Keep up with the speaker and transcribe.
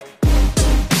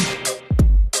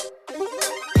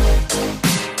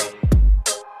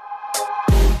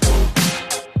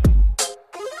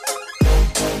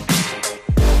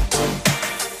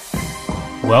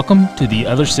Welcome to the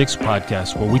Other Six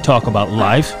podcast, where we talk about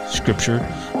life, scripture,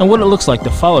 and what it looks like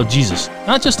to follow Jesus,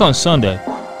 not just on Sunday,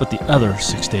 but the other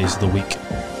 6 days of the week.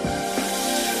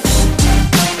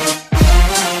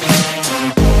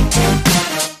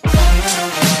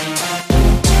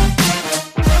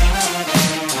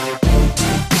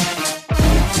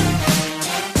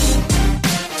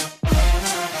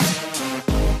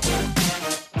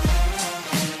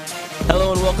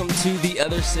 To the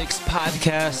Other Six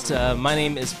podcast. My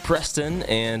name is Preston,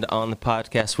 and on the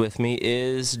podcast with me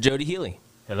is Jody Healy.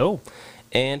 Hello.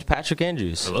 And Patrick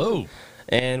Andrews. Hello.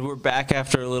 And we're back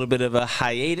after a little bit of a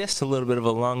hiatus, a little bit of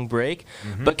a long break,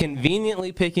 but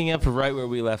conveniently picking up right where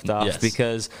we left off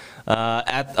because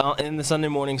in the Sunday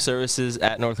morning services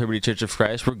at North Liberty Church of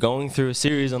Christ, we're going through a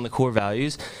series on the core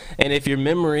values. And if your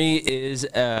memory is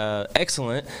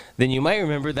excellent, then you might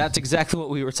remember that's exactly what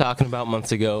we were talking about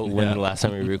months ago when the last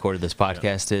time we recorded this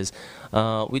podcast is.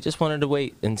 We just wanted to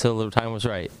wait until the time was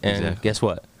right. And guess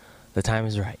what? The time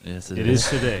is right. Yes, it is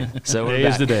today. So today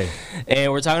is the day. And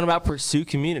we're talking about pursue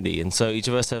community. And so each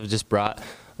of us have just brought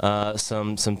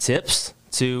some tips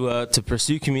to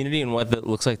pursue community and what it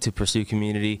looks like to pursue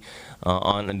community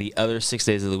on the other 6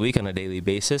 days of the week on a daily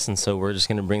basis. And so we're just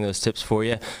going to bring those tips for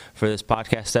you for this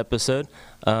podcast episode.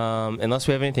 Unless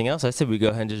we have anything else, I said we go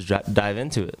ahead and just dive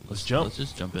into it. Let's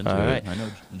just jump into All it. right. I know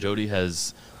Jody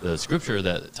has the scripture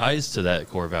that ties to that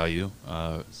core value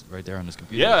right there on his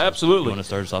computer. Yeah, so absolutely. You want to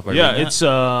start us off by reading that? It's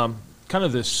kind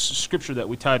of this scripture that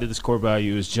we tie to this core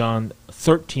value is John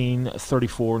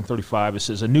 13:34 and 35. It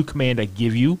says, "A new command I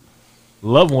give you,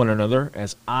 love one another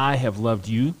as I have loved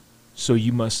you, so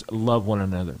you must love one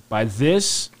another. By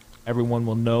this, everyone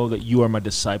will know that you are my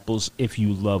disciples if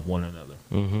you love one another."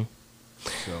 Mm-hmm.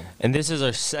 So, and this is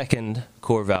our second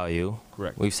core value.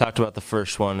 Correct. We've talked about the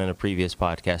first one in a previous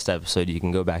podcast episode. You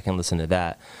can go back and listen to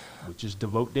that. Which is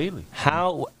devote daily.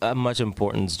 How much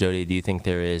importance, Jody, do you think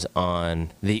there is on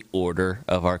the order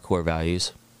of our core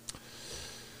values?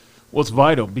 Well, it's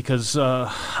vital because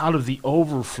out of the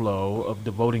overflow of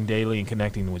devoting daily and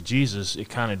connecting with Jesus, it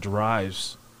kind of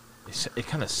drives, it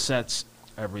kind of sets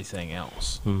everything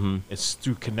else. Mm-hmm. It's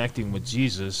through connecting with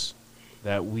Jesus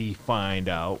that we find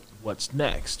out what's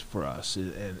next for us.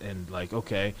 And like,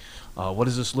 okay, what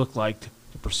does this look like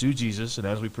to pursue Jesus? And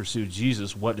as we pursue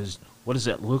Jesus, what does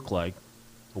that look like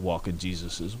to walk in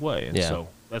Jesus' way? And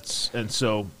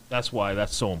so that's why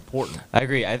that's so important. I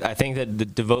agree. I think that the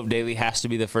devote daily has to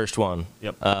be the first one.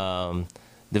 Yep.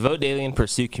 Devote daily and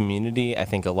pursue community. I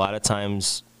think a lot of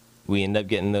times we end up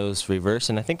getting those reversed,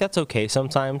 and I think that's okay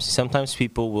sometimes. Sometimes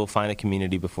people will find a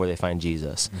community before they find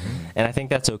Jesus, and I think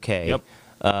that's okay. Yep.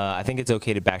 I think it's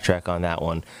okay to backtrack on that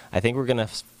one. I think we're going to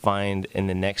find in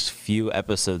the next few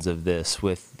episodes of this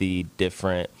with the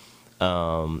different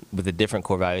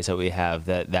core values that we have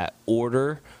that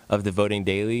order of devoting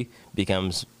daily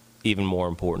becomes even more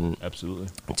important. Absolutely.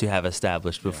 To have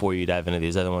established before you dive into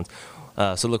these other ones.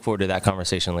 So look forward to that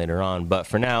conversation later on. But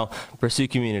for now, pursue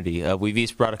community. We've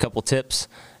each brought a couple tips,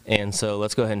 and so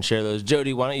let's go ahead and share those.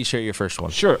 Jody, why don't you share your first one?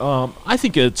 Sure. I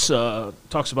think it's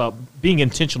talks about being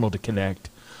intentional to connect.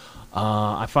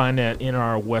 I find that in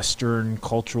our Western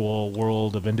cultural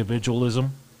world of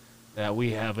individualism, that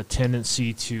we have a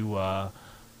tendency to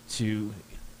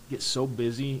get so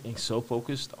busy and so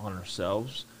focused on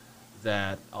ourselves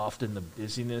that often the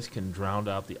busyness can drown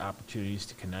out the opportunities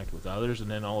to connect with others,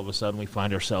 and then all of a sudden we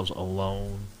find ourselves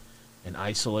alone and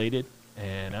isolated,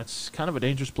 and that's kind of a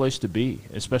dangerous place to be,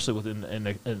 especially within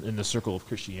in the circle of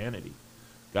Christianity.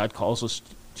 God calls us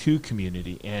to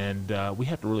community, and we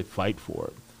have to really fight for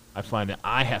it. I find that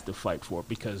I have to fight for it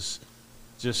because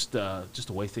just the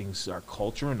way things, our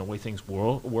culture and the way things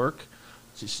work,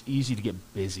 it's just easy to get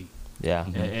busy. Yeah.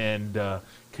 And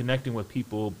connecting with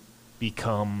people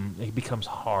becomes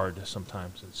hard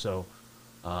sometimes. And so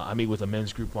I meet with a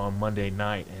men's group on Monday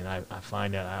night, and I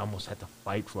find that I almost have to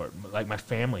fight for it. Like my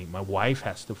family, my wife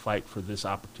has to fight for this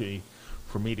opportunity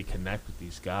for me to connect with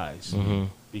these guys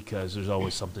because there's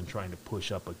always something trying to push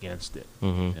up against it.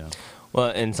 Mm-hmm. Yeah.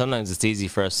 Well, and sometimes it's easy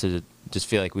for us to just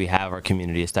feel like we have our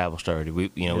community established already.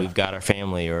 We've got our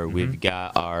family, or we've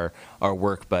got our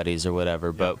work buddies or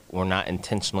whatever, but we're not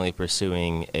intentionally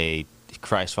pursuing a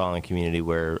Christ-following community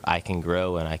where I can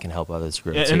grow and I can help others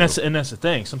grow. And that's the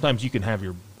thing. Sometimes you can have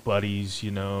your buddies,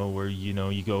 where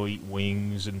you go eat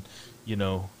wings and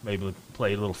maybe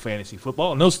play a little fantasy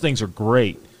football, and those things are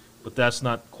great. But that's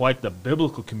not quite the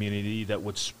biblical community that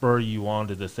would spur you on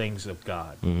to the things of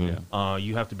God. Mm-hmm.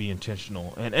 You have to be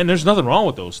intentional. And there's nothing wrong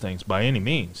with those things by any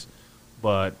means.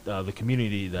 But the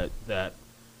community that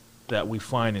that we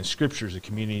find in Scripture is a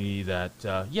community that,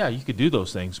 yeah, you could do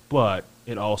those things, but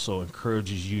it also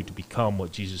encourages you to become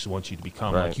what Jesus wants you to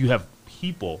become. Right. Like you have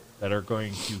people that are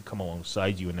going to come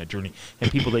alongside you in that journey,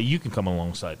 and people that you can come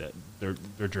alongside that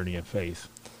their journey of faith.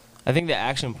 I think the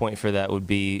action point for that would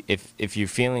be if you're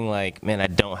feeling like, man, I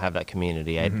don't have that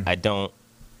community. I don't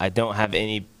have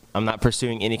any. I'm not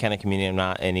pursuing any kind of community. I'm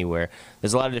not anywhere.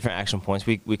 There's a lot of different action points.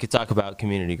 We could talk about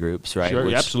community groups, right?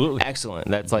 Sure, absolutely. Excellent.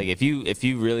 That's like if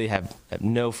you really have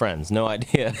no friends, no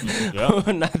idea. Yeah.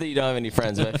 Not that you don't have any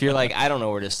friends, but if you're like, I don't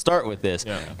know where to start with this,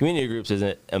 Yeah. community groups is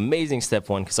an amazing step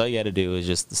one, because all you got to do is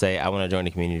just say, I want to join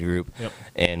a community group, Yep.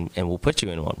 and we'll put you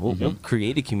in one. We'll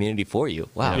create a community for you.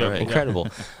 Wow, Yeah, right. incredible.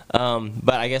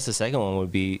 But I guess the second one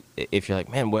would be, if you're like,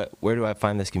 man, where do I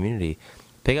find this community?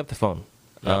 Pick up the phone.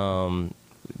 Yep.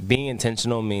 Being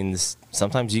intentional means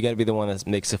sometimes you got to be the one that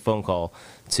makes a phone call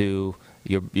to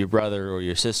your brother or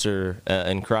your sister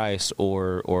in Christ,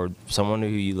 or someone who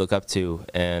you look up to,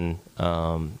 and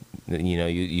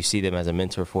you see them as a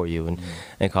mentor for you,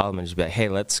 and call them and just be like, hey,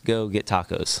 let's go get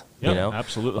tacos. Yeah,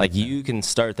 absolutely. Like you can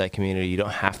start that community. You don't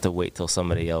have to wait till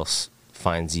somebody else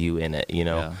finds you in it.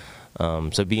 Yeah.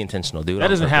 So be intentional. Do it. That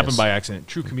on doesn't happen purpose. by accident.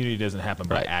 True community doesn't happen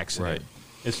by Right, accident. right.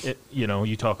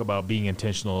 You talk about being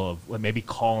intentional of maybe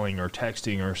calling or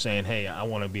texting or saying, hey, I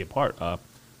want to be a part of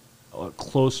a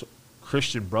close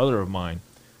Christian brother of mine.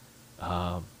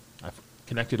 I've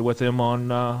connected with him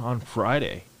on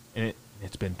Friday, and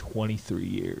it's been 23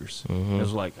 years. Mm-hmm. It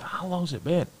was like, how long has it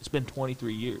been? It's been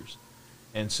 23 years.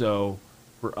 And so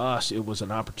for us, it was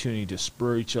an opportunity to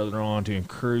spur each other on, to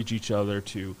encourage each other,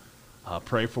 to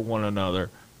pray for one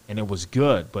another, and it was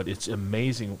good. But it's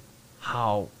amazing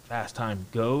how fast time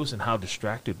goes and how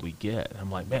distracted we get. And I'm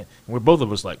like, man, and we're both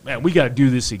of us like, man, we got to do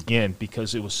this again,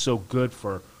 because it was so good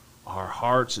for our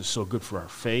hearts. It's so good for our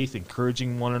faith,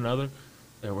 encouraging one another,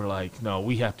 that we're like, no,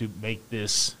 we have to make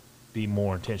this be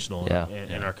more intentional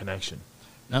in our connection.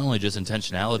 Not only just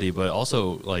intentionality, but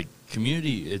also like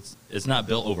community. It's not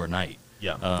built overnight.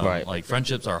 Yeah. Right. Like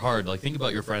friendships are hard. Like think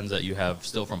about your friends that you have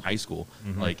still from high school.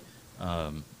 Like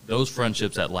those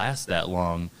friendships that last that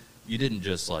long, you didn't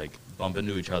just like bump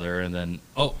into each other and then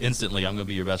instantly I'm going to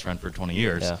be your best friend for 20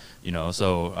 years. Yeah.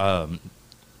 So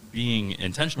being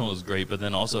intentional is great, but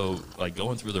then also like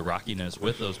going through the rockiness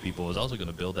with those people is also going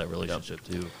to build that relationship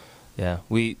too. Yeah,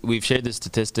 we've shared this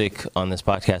statistic on this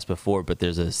podcast before, but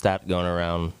there's a stat going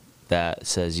around that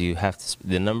says you have to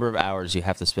the number of hours you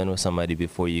have to spend with somebody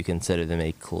before you consider them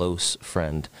a close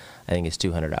friend. I think it's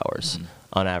 200 hours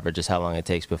on average is how long it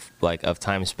takes of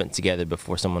time spent together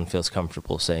before someone feels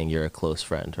comfortable saying you're a close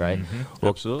friend, right? Well,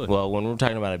 Absolutely. Well, when we're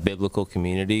talking about a biblical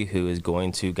community who is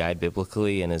going to guide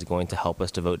biblically and is going to help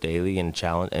us devote daily and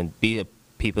challenge and be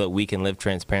people that we can live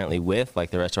transparently with,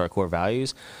 like the rest of our core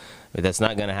values. But that's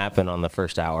not going to happen on the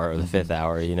first hour or the fifth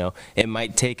hour, It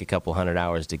might take a couple 100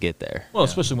 hours to get there. Well,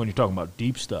 especially when you're talking about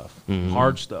deep stuff,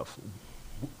 hard stuff,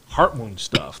 heart wound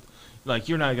stuff. Like,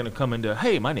 you're not going to come into,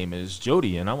 hey, my name is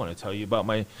Jody, and I want to tell you about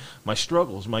my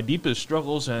struggles, my deepest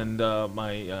struggles, and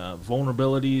my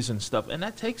vulnerabilities and stuff. And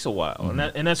that takes a while,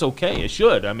 and that's okay. It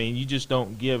should. I mean, you just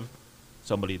don't give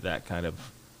somebody that kind of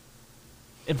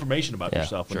information about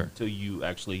yourself until you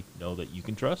actually know that you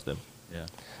can trust them. Yeah.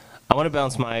 I want to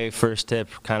bounce my first tip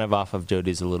kind of off of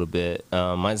Jody's a little bit.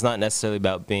 Mine's not necessarily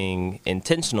about being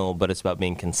intentional, but it's about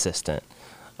being consistent.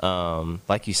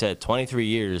 Like you said, 23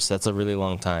 years, that's a really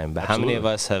long time. But Absolutely. how many of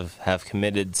us have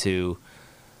committed to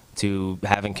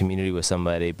having community with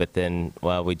somebody, but then,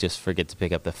 we just forget to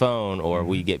pick up the phone, or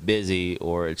we get busy,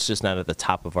 or it's just not at the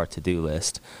top of our to-do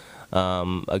list.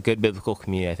 A good biblical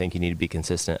community, I think you need to be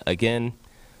consistent. Again,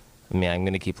 I'm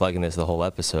going to keep plugging this the whole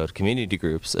episode. Community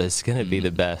groups is going to be the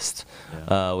best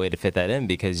way to fit that in,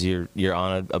 because you're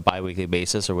on a bi-weekly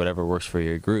basis or whatever works for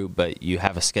your group, but you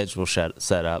have a schedule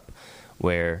set up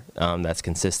where that's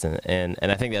consistent. And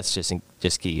I think that's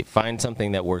just key. Find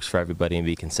something that works for everybody and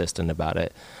be consistent about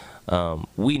it.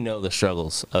 We know the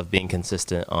struggles of being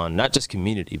consistent on not just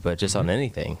community, but just on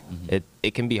anything.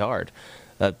 It can be hard.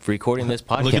 Recording this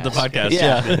podcast. Look at the podcast.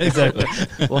 Yeah, exactly.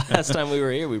 Last time we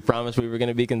were here, we promised we were going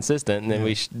to be consistent, and then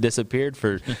we disappeared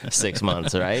for 6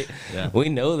 months, right? Yeah. We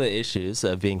know the issues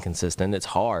of being consistent. It's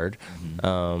hard.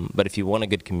 But if you want a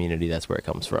good community, that's where it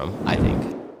comes from, I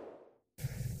think.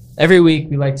 Every week,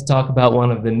 we like to talk about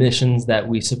one of the missions that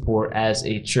we support as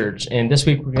a church. And this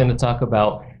week, we're going to talk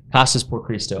about Casas por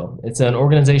Cristo. It's an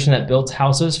organization that builds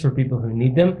houses for people who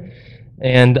need them.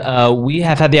 And we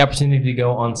have had the opportunity to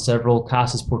go on several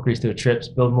Casas por Cristo trips,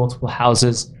 build multiple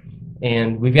houses,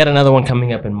 and we've got another one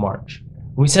coming up in March.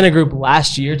 We sent a group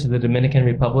last year to the Dominican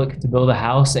Republic to build a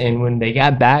house, and when they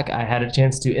got back, I had a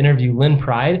chance to interview Lynn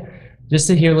Pride. just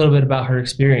to hear a little bit about her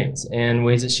experience and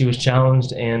ways that she was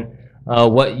challenged, and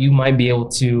what you might be able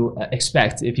to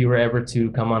expect if you were ever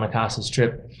to come on a Casas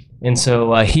trip. And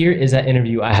so here is that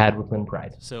interview I had with Lynn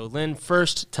Pride. So Lynn,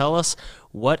 first tell us,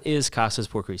 what is Casas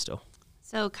por Cristo?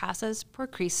 So Casas por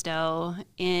Cristo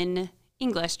in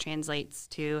English translates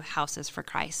to Houses for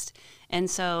Christ. And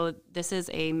so this is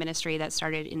a ministry that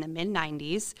started in the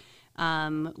mid-90s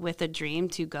with a dream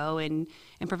to go and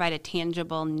provide a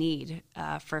tangible need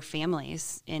for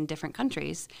families in different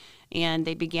countries. And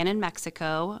they began in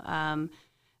Mexico.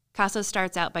 Casas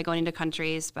starts out by going into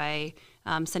countries, by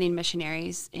sending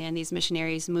missionaries, and these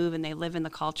missionaries move and they live in the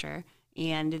culture.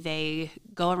 And they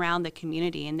go around the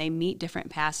community and they meet different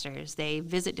pastors. They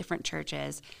visit different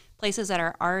churches, places that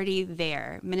are already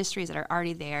there, ministries that are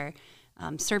already there,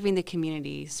 serving the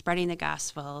community, spreading the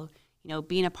gospel,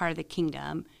 being a part of the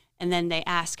kingdom. And then they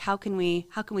ask, how can we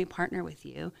partner with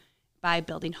you by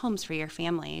building homes for your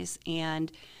families?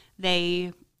 And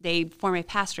they form a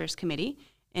pastors committee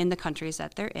in the countries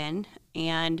that they're in.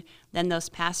 And then those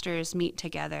pastors meet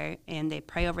together and they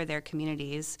pray over their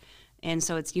communities. And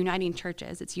so it's uniting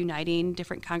churches, it's uniting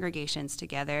different congregations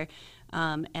together.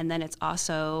 And then it's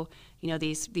also,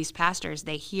 these pastors,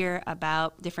 they hear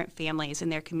about different families in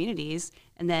their communities,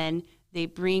 and then they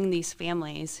bring these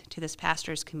families to this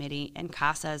pastors committee, and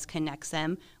Casas connects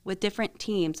them with different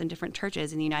teams and different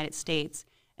churches in the United States.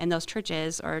 And those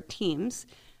churches or teams,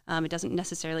 it doesn't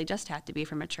necessarily just have to be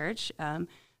from a church.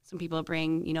 Some people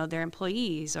bring, their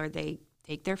employees, or they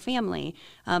take their family,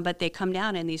 but they come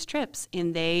down in these trips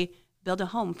and they build a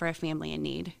home for a family in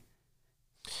need.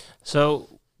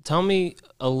 So tell me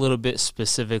a little bit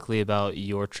specifically about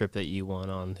your trip that you went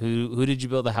on. Who did you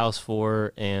build the house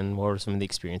for, and what were some of the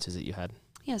experiences that you had?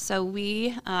 Yeah, so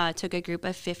we took a group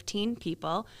of 15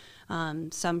 people,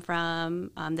 some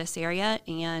from this area,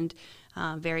 and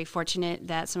very fortunate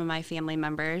that some of my family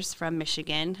members from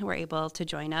Michigan were able to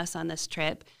join us on this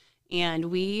trip.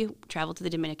 And we traveled to the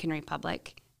Dominican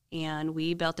Republic, and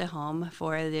we built a home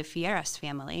for the Fierras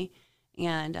family.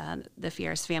 And the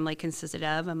Fierras family consisted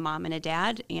of a mom and a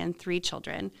dad and 3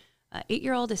 children, an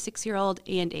 8-year-old, a 6-year-old,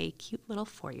 and a cute little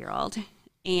 4-year-old.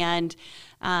 And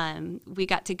we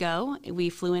got to go. We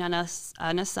flew in on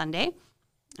a Sunday,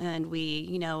 and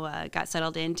we, got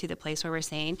settled into the place where we're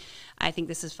staying. I think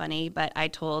this is funny, but I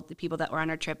told the people that were on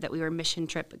our trip that we were mission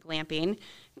trip glamping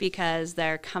because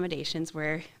their accommodations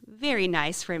were very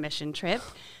nice for a mission trip.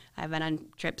 I've been on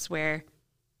trips where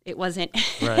it wasn't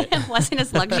right. It wasn't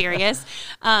as luxurious.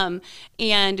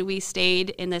 And we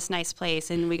stayed in this nice place,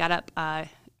 and we got up,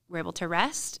 were able to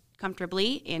rest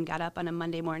comfortably, and got up on a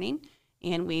Monday morning,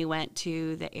 and we went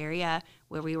to the area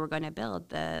where we were going to build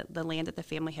the land that the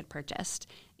family had purchased.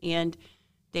 And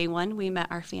day one, we met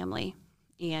our family,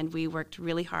 and we worked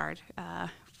really hard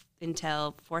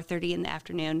until 4:30 in the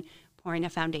afternoon, pouring a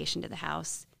foundation to the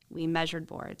house. We measured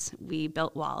boards, we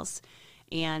built walls,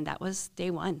 and that was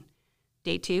day one.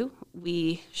 Day 2,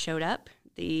 we showed up.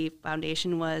 The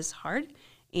foundation was hard,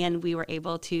 and we were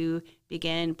able to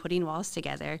begin putting walls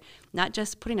together, not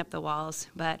just putting up the walls,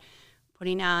 but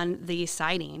putting on the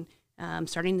siding,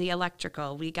 starting the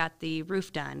electrical. We got the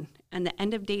roof done. And the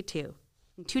end of day 2,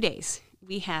 in 2 days,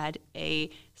 we had a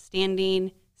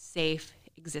standing, safe,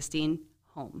 existing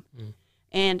home.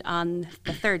 And on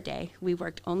the 3rd day, we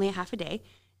worked only a half a day,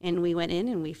 and we went in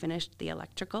and we finished the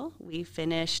electrical, we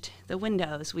finished the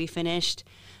windows, we finished,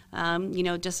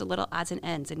 just a little odds and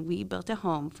ends, and we built a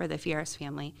home for the Fierras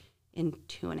family in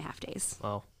 2.5 days.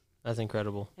 Wow, that's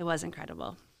incredible. It was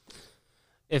incredible.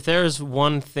 If there's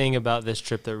one thing about this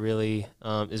trip that really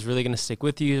is really going to stick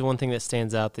with you, one thing that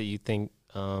stands out that you think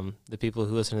the people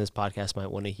who listen to this podcast might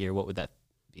want to hear, what would that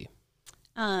be?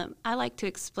 I like to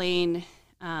explain,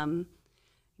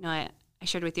 I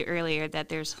shared with you earlier that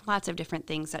there's lots of different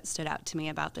things that stood out to me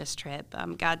about this trip.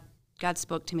 God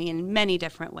spoke to me in many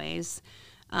different ways.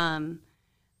 I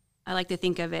like to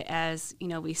think of it as,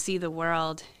 we see the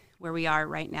world where we are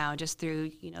right now just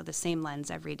through, the same lens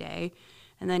every day.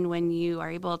 And then when you are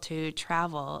able to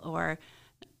travel, or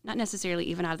not necessarily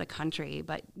even out of the country,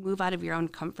 but move out of your own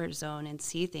comfort zone and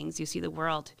see things, you see the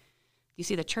world, you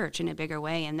see the church in a bigger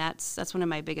way. And that's one of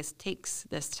my biggest takes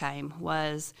this time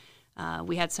was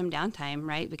we had some downtime,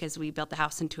 right? Because we built the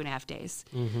house in 2.5 days.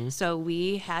 Mm-hmm. So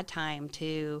we had time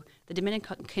the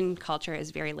Dominican culture is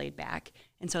very laid back.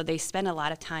 And so they spend a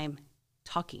lot of time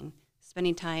talking,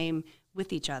 spending time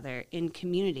with each other in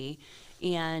community.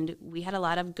 And we had a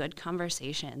lot of good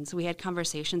conversations. We had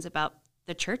conversations about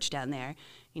the church down there.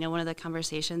 One of the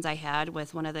conversations I had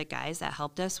with one of the guys that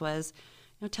helped us was,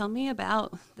 tell me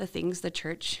about the things the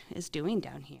church is doing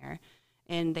down here.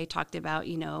 And they talked about,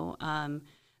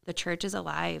 the church is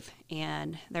alive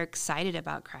and they're excited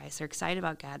about Christ. They're excited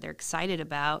about God. They're excited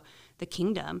about the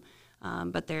kingdom.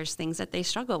 But there's things that they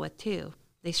struggle with too.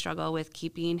 They struggle with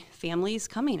keeping families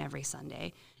coming every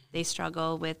Sunday. They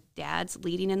struggle with dads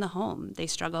leading in the home. They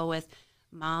struggle with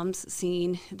moms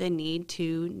seeing the need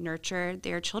to nurture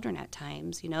their children at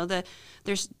times.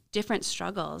 There's different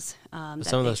struggles. Some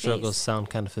of those struggles sound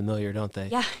kind of familiar, don't they?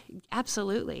 Yeah,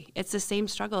 absolutely. It's the same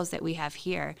struggles that we have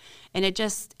here. And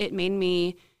it made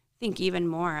me think even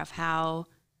more of how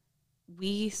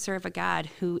we serve a God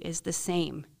who is the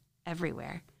same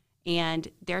everywhere. And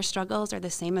their struggles are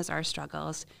the same as our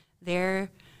struggles. Their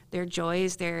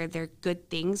joys, their good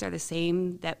things are the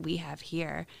same that we have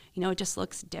here. It just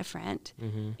looks different.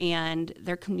 Mm-hmm. And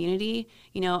their community,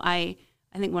 I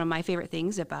think one of my favorite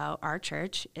things about our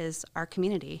church is our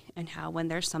community and how when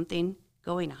there's something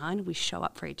going on, we show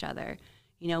up for each other.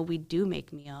 We do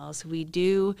make meals. We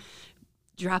do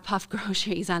drop off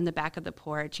groceries on the back of the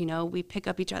porch. We pick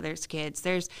up each other's kids.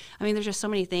 There's just so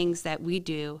many things that we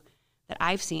do that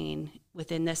I've seen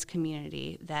within this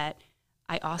community that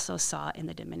I also saw in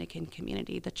the Dominican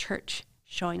community, the church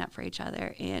showing up for each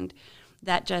other. And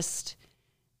that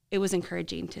it was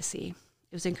encouraging to see.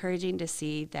 It was encouraging to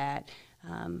see that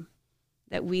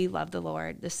that we love the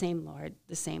Lord, the same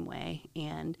way.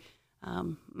 And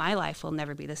my life will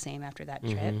never be the same after that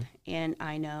trip. Mm-hmm. And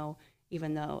I know,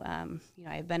 even though,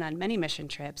 I've been on many mission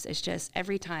trips, it's just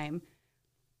every time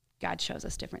God shows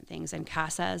us different things, and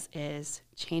Casas is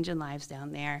changing lives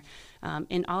down there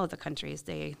in all of the countries.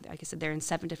 Like I said, they're in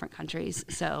 7 different countries,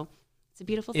 so it's a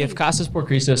beautiful thing. If Casas por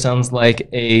Cristo sounds like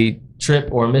a trip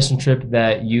or a mission trip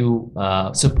that you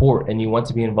support and you want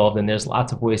to be involved in, there's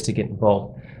lots of ways to get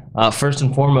involved. First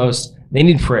and foremost, they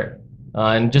need prayer.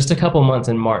 In just a couple months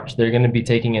in March, they're going to be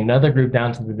taking another group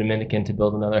down to the Dominican to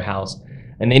build another house,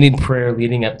 and they need prayer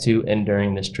leading up to and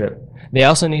during this trip. They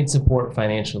also need support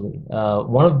financially.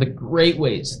 One of the great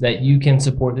ways that you can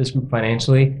support this group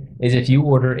financially is if you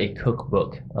order a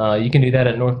cookbook. You can do that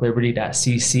at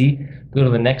northliberty.cc. Go to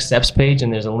the Next Steps page,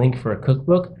 and there's a link for a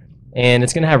cookbook. And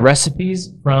it's going to have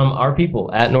recipes from our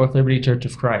people at North Liberty Church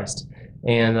of Christ.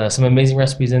 And some amazing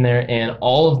recipes in there. And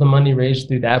all of the money raised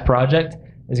through that project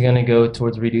is going to go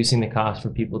towards reducing the cost for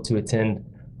people to attend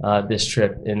this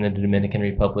trip in the Dominican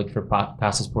Republic for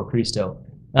Casas por Cristo.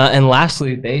 And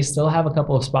lastly, they still have a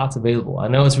couple of spots available. I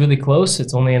know it's really close.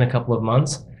 It's only in a couple of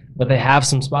months, but they have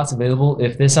some spots available.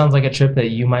 If this sounds like a trip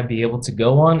that you might be able to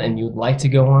go on and you'd like to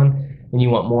go on and you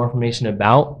want more information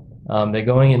about, they're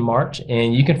going in March.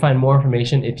 And you can find more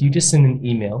information if you just send an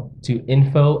email to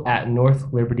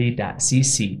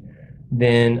info@northliberty.cc.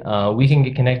 Then we can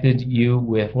get connected you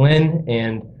with Lynn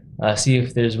and see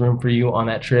if there's room for you on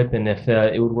that trip and if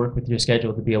it would work with your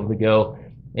schedule to be able to go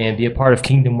and be a part of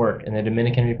kingdom work in the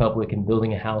Dominican Republic and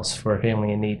building a house for a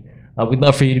family in need. We'd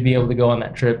love for you to be able to go on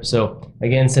that trip. So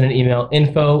again, send an email,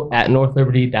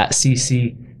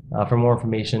 info@northliberty.cc for more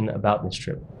information about this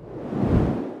trip.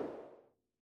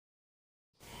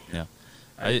 Yeah,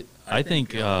 I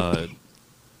think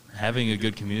having a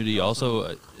good community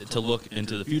also to look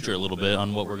into the future a little bit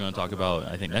on what we're going to talk about,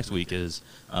 I think next week, is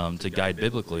to guide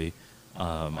biblically.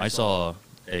 I saw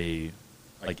a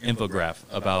infograph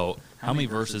about how many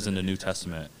verses in the New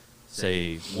Testament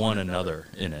say one another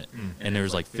in it, and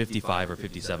there's 55 or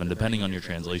 57 depending on your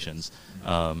translations,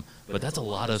 but that's a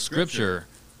lot of scripture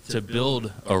to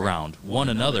build around one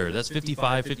another. That's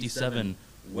 55, 57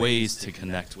 ways to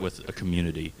connect with a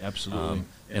community. Absolutely.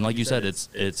 And like you said,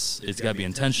 it's got to be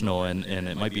intentional, and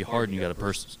it might be hard, and you got to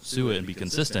pursue it and be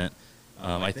consistent.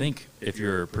 I think if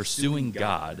you're pursuing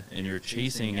God and you're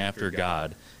chasing after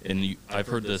God, and I've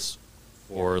heard this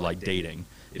for dating,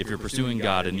 if you're pursuing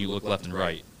God and you look left and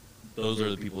right, those are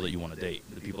the people that you want to date,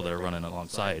 the people that are running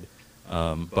alongside.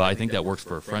 But I think that works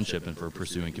for friendship and for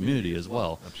pursuing community as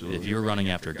well. Absolutely. If you're running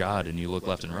after God and you look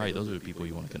left and right, those are the people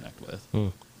you want to connect with.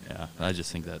 Yeah, I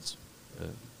just think that's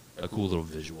a cool little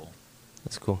visual.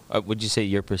 That's cool. Would you say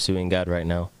you're pursuing God right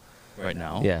now? Right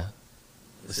now? Yeah.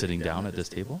 Sitting down at this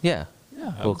table? Yeah.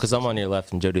 Yeah. Well, because I'm on your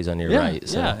left and Jody's on your Yeah, right.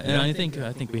 So. yeah, and I think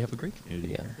we have a great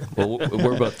community. Yeah. Well,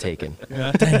 we're both taken.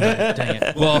 Yeah, dang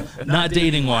it. Well, not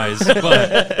dating wise,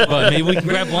 but maybe we can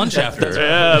grab lunch after.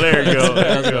 Yeah, there you go.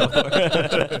 There you go.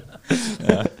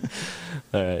 Yeah.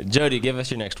 All right, Jody, give us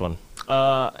your next one.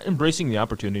 Embracing the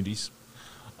opportunities.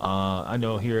 I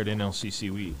know here at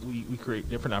NLCC we create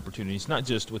different opportunities, not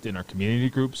just within our community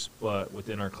groups, but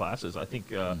within our classes. I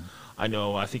think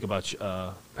I think about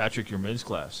Patrick, your men's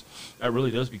class. That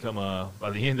really does become by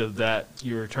the end of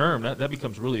your term, that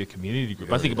becomes really a community group.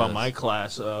 Really I think about does. my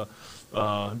class.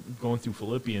 going through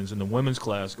Philippians, and the women's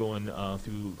class going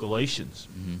through Galatians.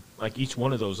 Like each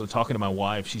one of those, I'm talking to my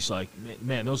wife. She's like,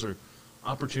 man, those are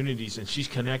opportunities, and she's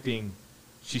connecting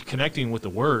with the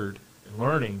Word and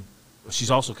learning, but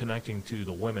she's also connecting to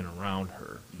the women around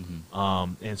her.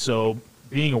 And so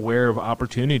being aware of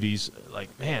opportunities, like,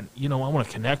 man, I want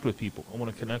to connect with people. I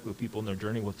want to connect with people in their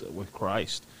journey with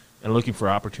Christ, and looking for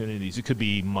opportunities. It could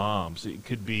be moms. It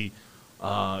could be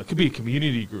a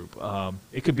community group.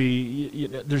 It could be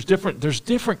there's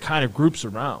different kind of groups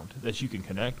around that you can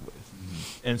connect with.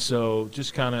 And so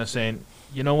just kind of saying,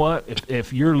 you know what,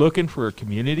 if you're looking for a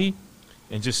community,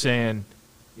 and just saying,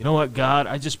 you know what, God,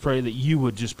 I just pray that you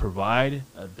would just provide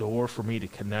a door for me to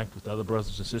connect with other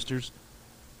brothers and sisters.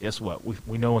 Guess what?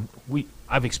 We know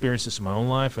I've experienced this in my own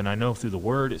life, and I know through the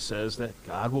Word it says that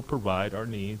God will provide our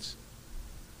needs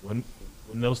when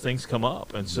those things come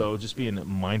up. And so just being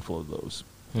mindful of those.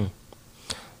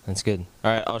 That's good.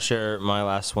 All right, I'll share my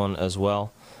last one as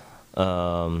well.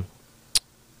 I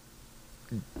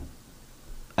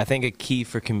think a key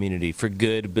for community, for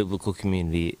good biblical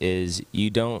community, is you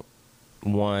don't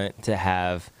want to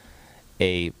have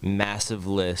a massive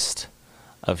list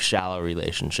of shallow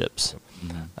relationships.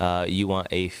 You want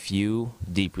a few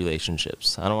deep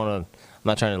relationships. I'm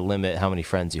not trying to limit how many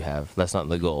friends you have. That's not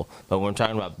the goal. But when I'm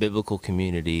talking about biblical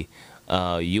community,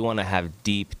 you want to have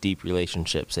deep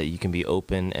relationships that you can be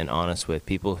open and honest with,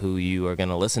 people who you are going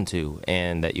to listen to,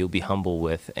 and that you'll be humble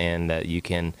with, and that you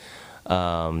can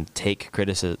take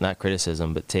not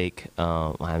criticism, but take,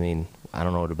 I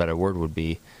don't know what a better word would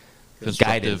be.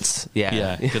 Guidance.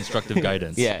 Yeah, constructive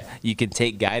guidance. Yeah, you can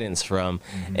take guidance from,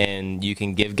 and you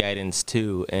can give guidance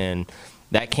to, and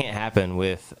that can't happen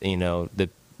with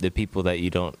the people that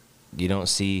you don't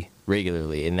see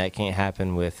regularly, and that can't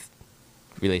happen with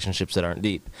relationships that aren't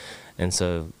deep. And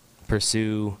so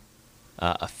pursue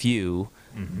a few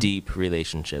deep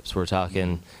relationships. We're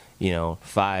talking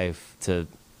 5 to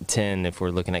 10 if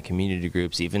we're looking at community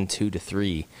groups. Even 2 to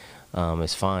 3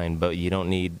 is fine, but you don't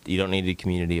need a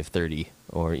community of 30,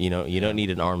 or you don't need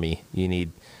an army. You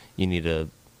need a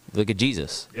look at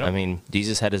Jesus. Yep. I mean,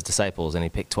 Jesus had his disciples, and he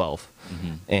picked 12,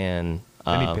 and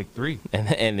then he picked 3,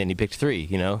 and then he picked 3.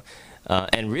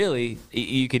 And really,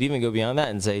 you could even go beyond that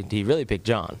and say he really picked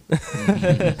John.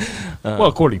 Well,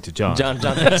 according to John. John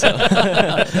thinks so.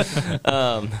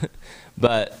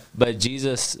 But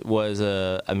Jesus was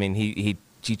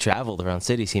he traveled around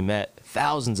cities. He met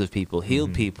thousands of people,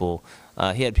 healed people.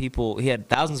 He had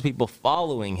thousands of people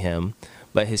following him,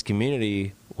 but his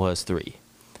community was 3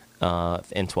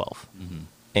 and 12.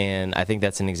 And I think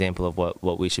that's an example of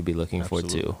what we should be looking for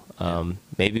too.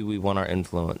 Maybe we want our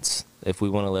influence. If we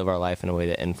want to live our life in a way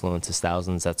that influences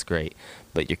thousands, that's great.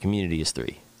 But your community is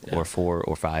 3 or 4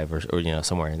 or 5 or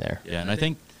somewhere in there. Yeah, and I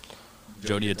think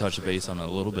Jody had touched base on it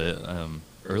a little bit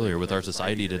earlier with our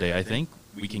society today. I think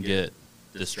we can get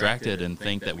distracted and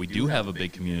think that we do have a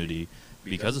big community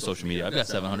because of social media. I've got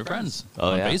 700 friends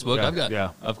on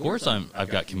Facebook. Of course I've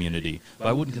got community, but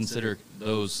I wouldn't consider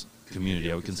those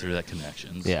community. I would consider that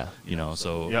connections. Yeah.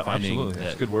 So finding absolutely.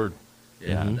 That's a good word.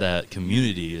 Yeah, that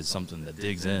community is something that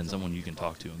digs in, someone you can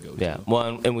talk to and go to. Yeah,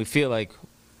 well, and we feel like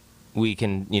we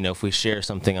can, if we share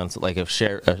something on, like a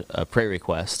prayer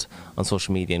request on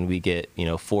social media, and we get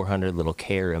 400 little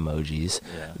care emojis,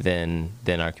 then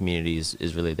our community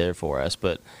is really there for us.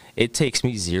 But it takes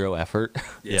me 0 effort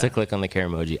to click on the care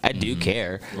emoji. I do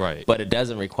care, right? But it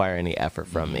doesn't require any effort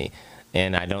from me.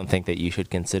 And I don't think that you should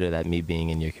consider that me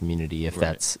being in your community if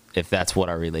that's what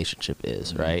our relationship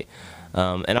is, right?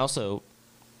 And also,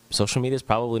 social media is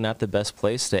probably not the best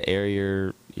place to air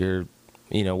your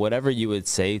whatever you would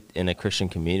say in a Christian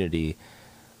community.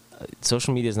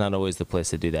 Social media is not always the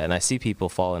place to do that, and I see people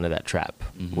fall into that trap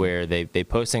where they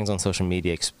post things on social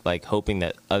media like hoping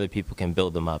that other people can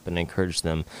build them up and encourage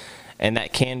them, and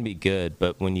that can be good.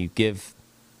 But when you give,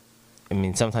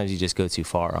 sometimes you just go too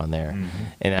far on there,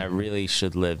 and that really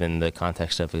should live in the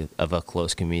context of a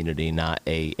close community, not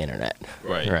a internet.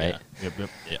 Right. Yeah. Yep.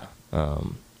 Yeah.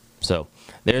 So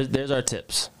there's our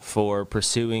tips for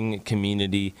pursuing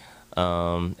community,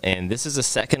 and this is a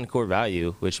second core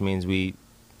value, which means we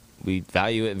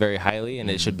value it very highly,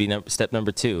 and it should be step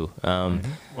number 2.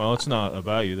 Well, it's not a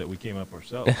value that we came up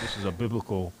ourselves. This is a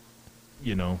biblical,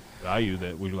 value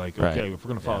that we're like, okay, if we're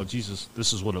going to follow Jesus,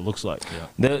 this is what it looks like.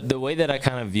 Yeah. The way that I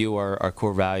kind of view our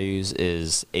core values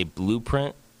is a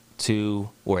blueprint to,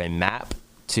 or a map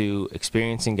to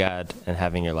experiencing God and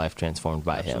having your life transformed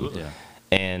by Absolutely. Him. Yeah.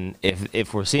 And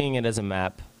if we're seeing it as a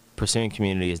map, pursuing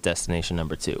community is destination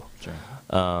number 2. Sure.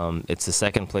 It's the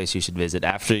second place you should visit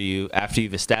after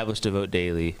you've established Devote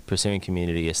Daily. Pursuing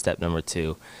community is step number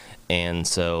 2, And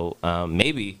so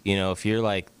maybe,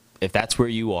 if that's where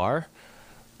you are,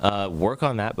 work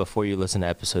on that before you listen to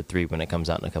episode 3 when it comes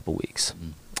out in a couple weeks,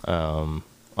 on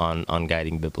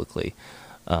guiding biblically.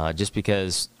 Just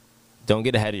because, don't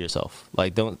get ahead of yourself.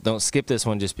 Like, don't skip this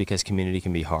one just because community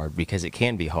can be hard, because it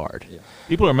can be hard. Yeah.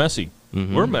 People are messy.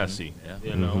 Mm-hmm. We're messy,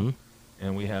 Yeah.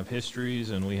 and we have histories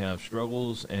and we have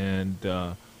struggles, and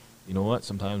you know what?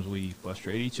 Sometimes we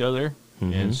frustrate each other,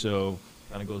 and so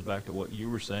kind of goes back to what you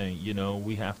were saying.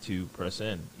 We have to press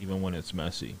in even when it's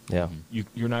messy. Yeah.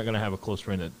 You're not going to have a close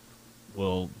friend that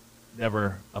will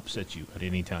never upset you at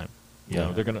any time.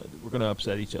 Yeah. We're gonna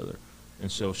upset each other,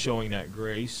 and so showing that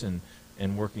grace and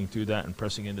working through that and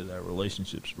pressing into that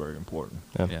relationship is very important.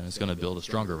 Yeah. Yeah, it's going to build a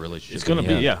stronger relationship. It's going to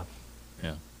be, Yeah.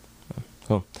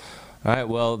 Cool. All right.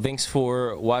 Well, thanks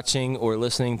for watching or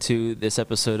listening to this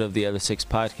episode of the Other Six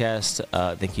podcast.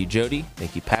 Thank you, Jody.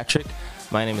 Thank you, Patrick.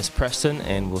 My name is Preston,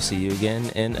 and we'll see you again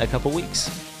in a couple weeks.